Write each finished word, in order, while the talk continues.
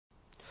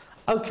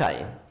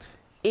Okay,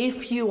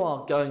 if you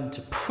are going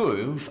to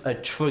prove a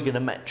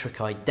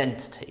trigonometric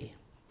identity,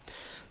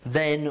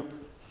 then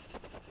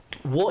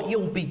what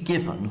you'll be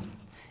given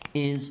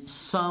is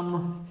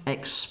some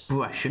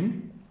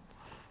expression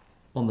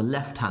on the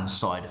left-hand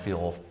side of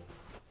your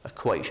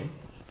equation,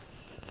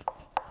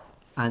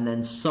 and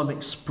then some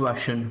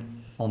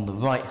expression on the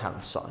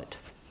right-hand side,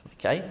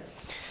 okay?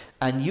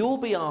 And you'll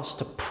be asked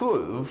to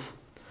prove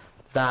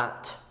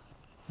that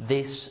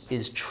this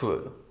is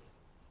true.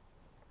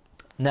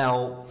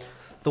 Now,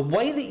 the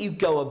way that you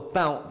go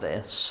about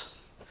this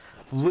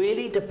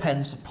really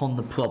depends upon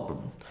the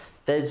problem.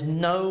 There's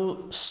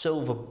no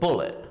silver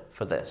bullet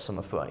for this, I'm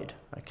afraid,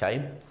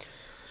 okay?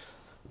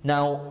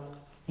 Now,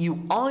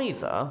 you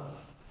either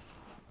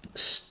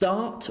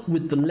start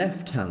with the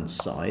left-hand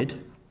side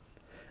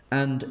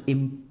and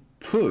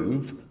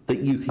improve that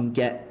you can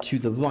get to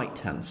the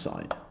right-hand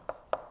side,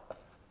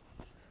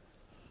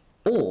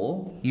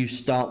 or you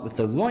start with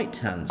the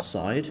right-hand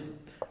side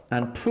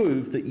and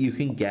prove that you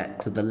can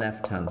get to the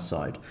left-hand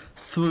side.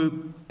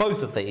 Through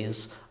both of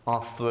these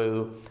are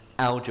through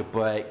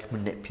algebraic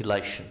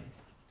manipulation,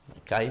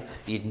 okay,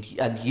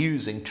 and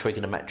using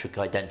trigonometric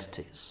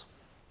identities.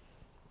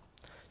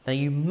 Now,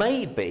 you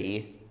may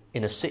be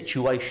in a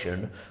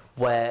situation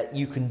where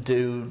you can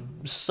do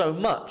so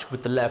much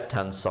with the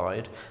left-hand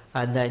side,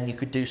 and then you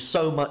could do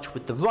so much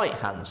with the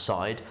right-hand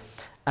side,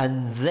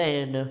 and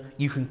then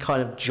you can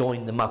kind of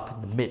join them up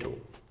in the middle.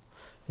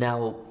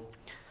 Now,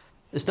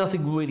 there's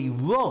nothing really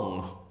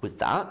wrong with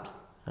that,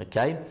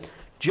 okay?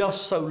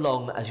 Just so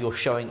long as you're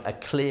showing a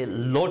clear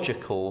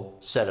logical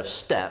set of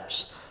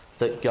steps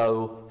that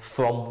go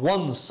from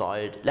one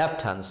side,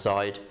 left-hand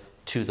side,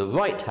 to the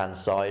right-hand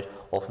side,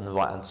 or from the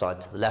right-hand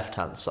side to the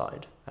left-hand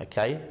side,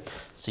 okay?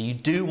 So you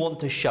do want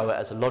to show it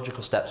as a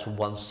logical steps from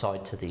one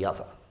side to the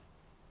other.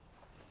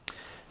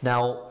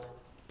 Now,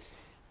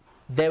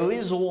 there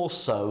is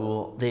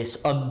also this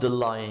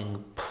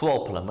underlying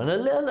problem,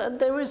 and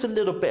there is a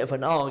little bit of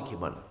an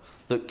argument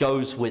that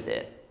goes with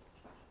it,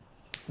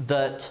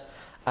 that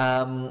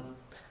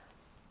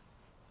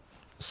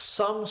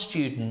some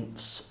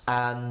students,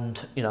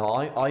 and you know,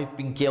 I've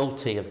been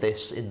guilty of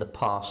this in the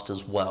past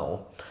as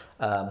well,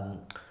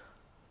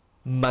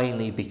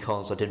 mainly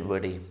because I didn't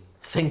really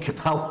think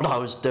about what I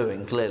was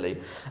doing, clearly.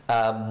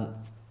 The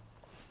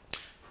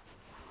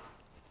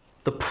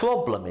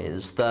problem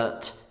is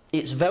that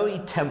it's very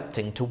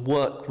tempting to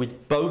work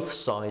with both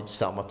sides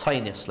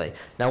simultaneously.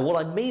 Now, what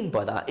I mean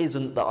by that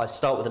isn't that I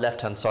start with the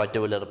left-hand side,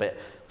 do a little bit,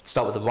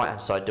 start with the right-hand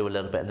side, do a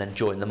little bit, and then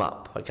join them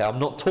up, okay? I'm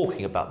not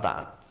talking about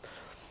that.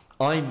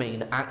 I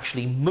mean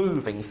actually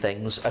moving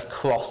things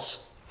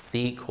across the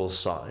equal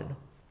sign,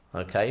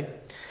 okay?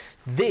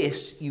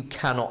 This you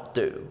cannot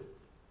do.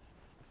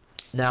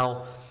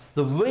 Now,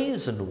 the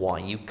reason why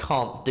you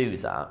can't do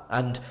that,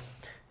 and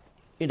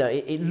you know,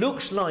 it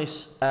looks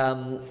nice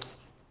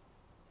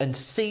and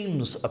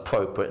seems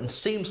appropriate and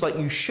seems like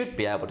you should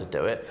be able to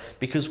do it,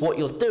 because what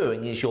you're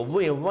doing is you're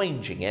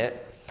rearranging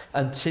it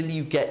until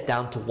you get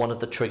down to one of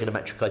the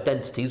trigonometric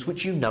identities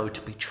which you know to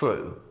be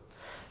true.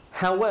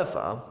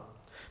 However,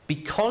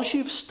 because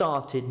you've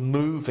started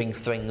moving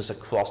things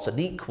across an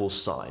equal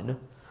sign,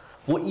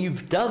 what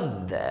you've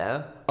done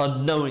there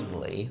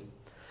unknowingly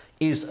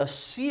is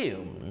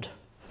assumed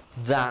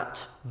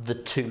that the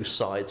two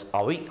sides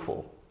are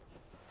equal,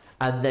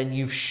 and then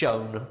you've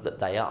shown that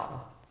they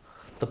are.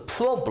 The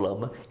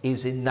problem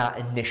is in that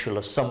initial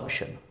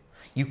assumption.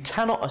 You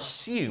cannot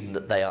assume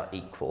that they are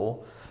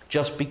equal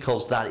just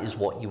because that is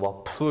what you are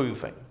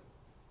proving.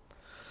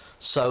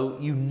 So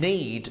you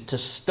need to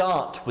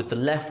start with the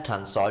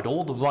left-hand side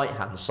or the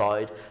right-hand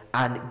side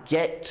and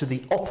get to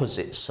the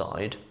opposite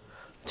side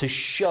to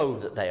show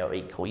that they are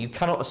equal. You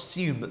cannot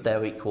assume that they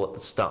are equal at the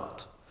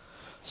start.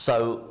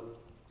 So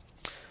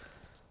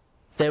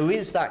there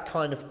is that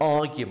kind of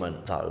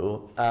argument,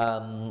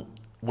 though,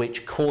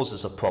 which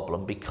causes a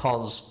problem,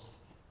 because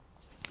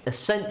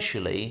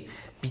essentially,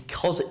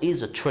 because it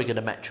is a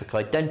trigonometric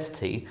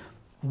identity,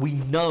 we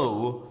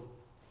know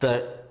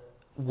that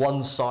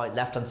one side,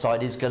 left-hand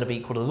side, is going to be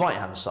equal to the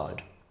right-hand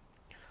side,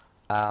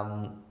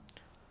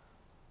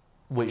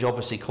 which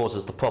obviously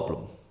causes the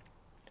problem.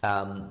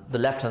 The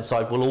left-hand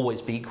side will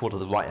always be equal to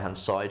the right-hand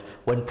side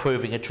when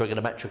proving a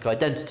trigonometric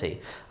identity,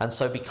 and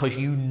so because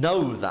you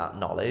know that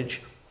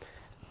knowledge,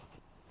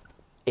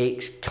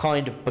 it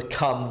kind of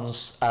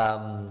becomes,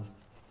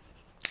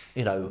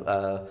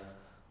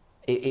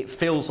 it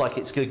feels like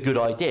it's a good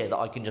idea that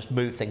I can just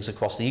move things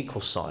across the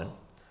equal sign.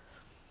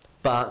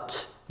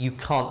 But you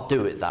can't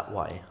do it that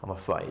way, I'm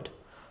afraid.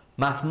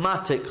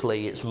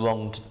 Mathematically, it's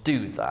wrong to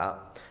do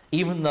that,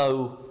 even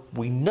though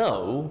we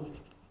know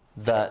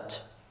that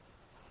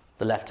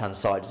the left-hand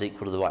side is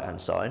equal to the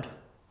right-hand side.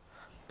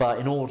 But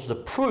in order to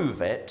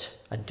prove it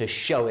and to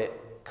show it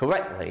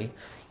correctly,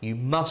 you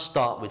must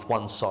start with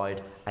one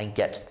side and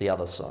get to the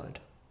other side.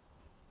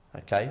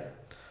 Okay?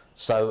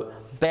 So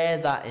bear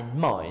that in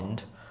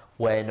mind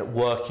when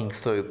working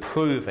through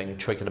proving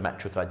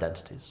trigonometric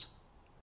identities.